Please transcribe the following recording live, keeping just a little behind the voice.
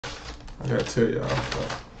I gotta tell y'all,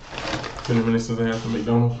 it's been a minute since I had some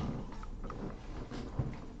McDonald's.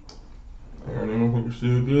 And they don't think it's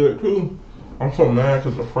still good too. I'm so mad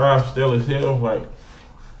because the fries still as hell, like,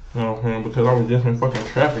 you know what I'm saying? Because I was just in fucking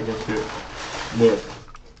traffic and shit. But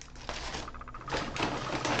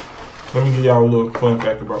let me give y'all a little fun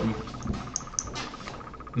fact about me.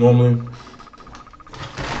 Normally,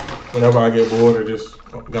 whenever I get bored or just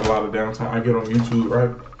got a lot of downtime, I get on YouTube,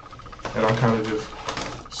 right? And I kind of just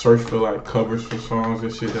search for like covers for songs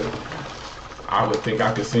and shit that I would think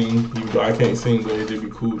I could sing, even though I can't sing, but it'd be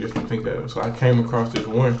cool just to think that. So I came across this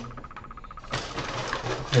one,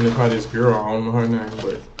 and it's by this girl, I don't know her name,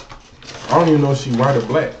 but I don't even know if she white or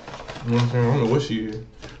black. You know what I'm saying? I don't know what she is.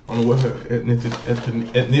 I don't know what her ethnic.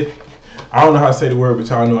 I don't know how to say the word, but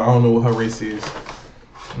y'all know I don't know what her race is.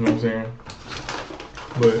 You know what I'm saying?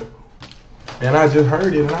 But, and I just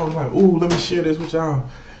heard it, and I was like, ooh, let me share this with y'all.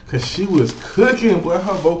 Cause she was cooking, boy,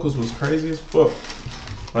 her vocals was crazy as fuck.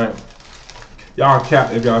 Like, y'all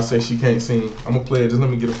cap if y'all say she can't sing. I'm gonna play it, just let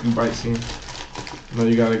me get a few bites in. You know,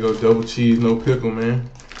 you gotta go double cheese, no pickle, man.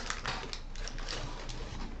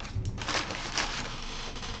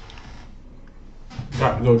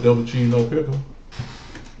 Got to go double cheese, no pickle.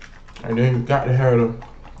 And then you got to have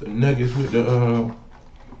the nuggets with the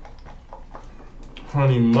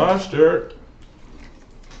honey mustard.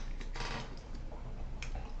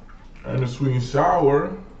 And the sweet and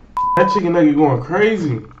sour. That chicken nugget going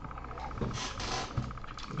crazy.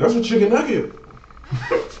 That's a chicken nugget.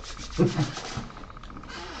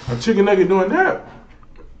 A chicken nugget doing that.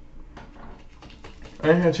 I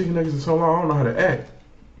ain't had chicken nuggets in so long, I don't know how to act.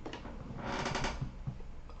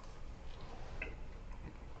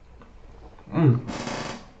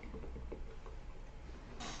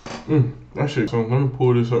 That shit. So let me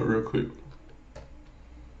pull this up real quick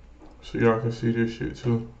so y'all can see this shit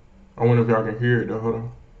too. I wonder if y'all can hear it though. Hold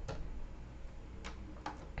on.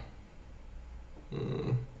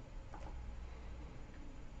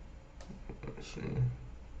 Let's see.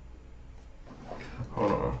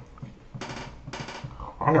 Hold on.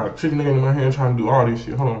 I got a chicken nugget in my hand trying to do all this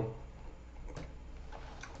shit. Hold on.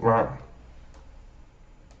 Right.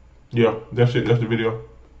 Yeah, that's it. That's the video.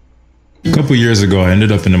 A couple years ago, I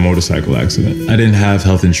ended up in a motorcycle accident. I didn't have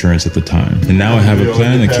health insurance at the time, and now I have a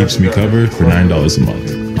plan that keeps me covered for $9 a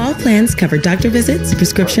month. All plans cover doctor visits,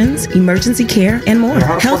 prescriptions, emergency care, and more.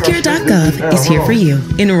 Healthcare.gov is here for you.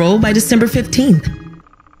 Enroll by December 15th.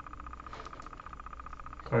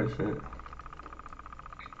 Tight shit.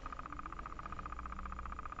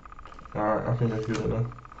 Alright, I think that's good enough.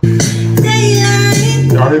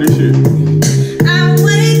 Y'all hear this shit? I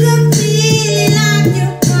wake up feeling like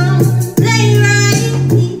you're gonna play right.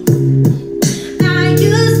 I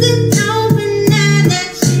used to know, but now that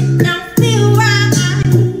shit don't feel right.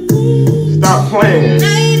 Stop playing.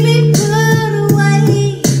 Maybe put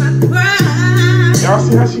away my pride. Y'all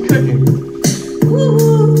see how she cooking?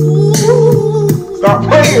 Ooh, stop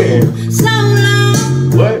playing. So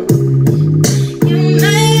long. What?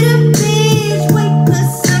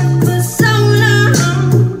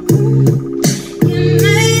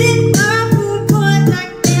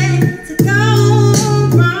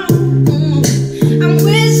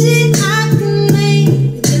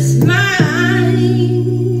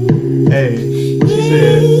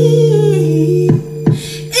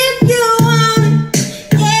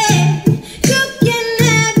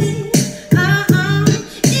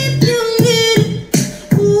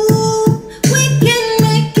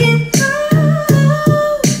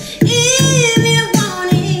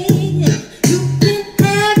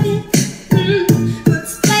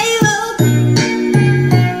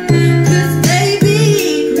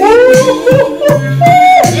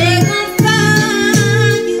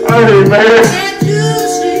 Hey man,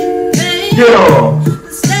 get on.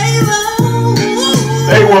 Stay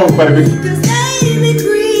woke, baby.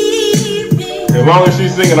 As long as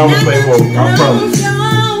she's singing, I'ma stay woke. I promise.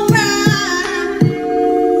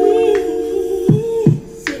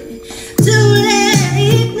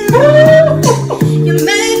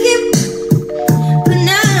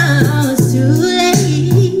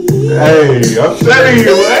 Hey, I'm telling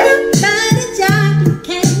you, man.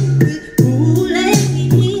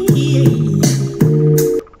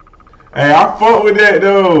 Hey, I fuck with that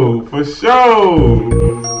though, for sure.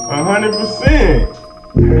 100%.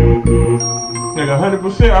 Nigga,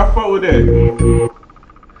 100% I fuck with that.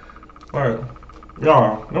 Alright,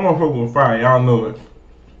 y'all, that motherfucker was fire, y'all know it.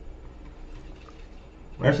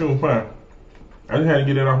 That shit was fire. I just had to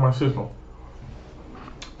get it off my system.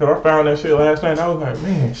 Cause I found that shit last night and I was like,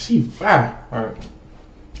 man, she fire. Like,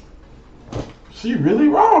 she really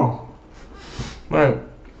wrong. Like,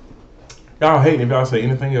 Y'all hating if y'all say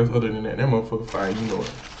anything else other than that. That motherfucker fire, you know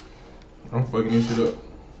it. I'm fucking this shit up.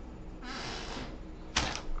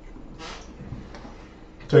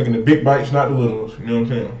 Taking the big bites, not the little ones. You know what I'm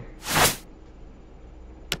saying?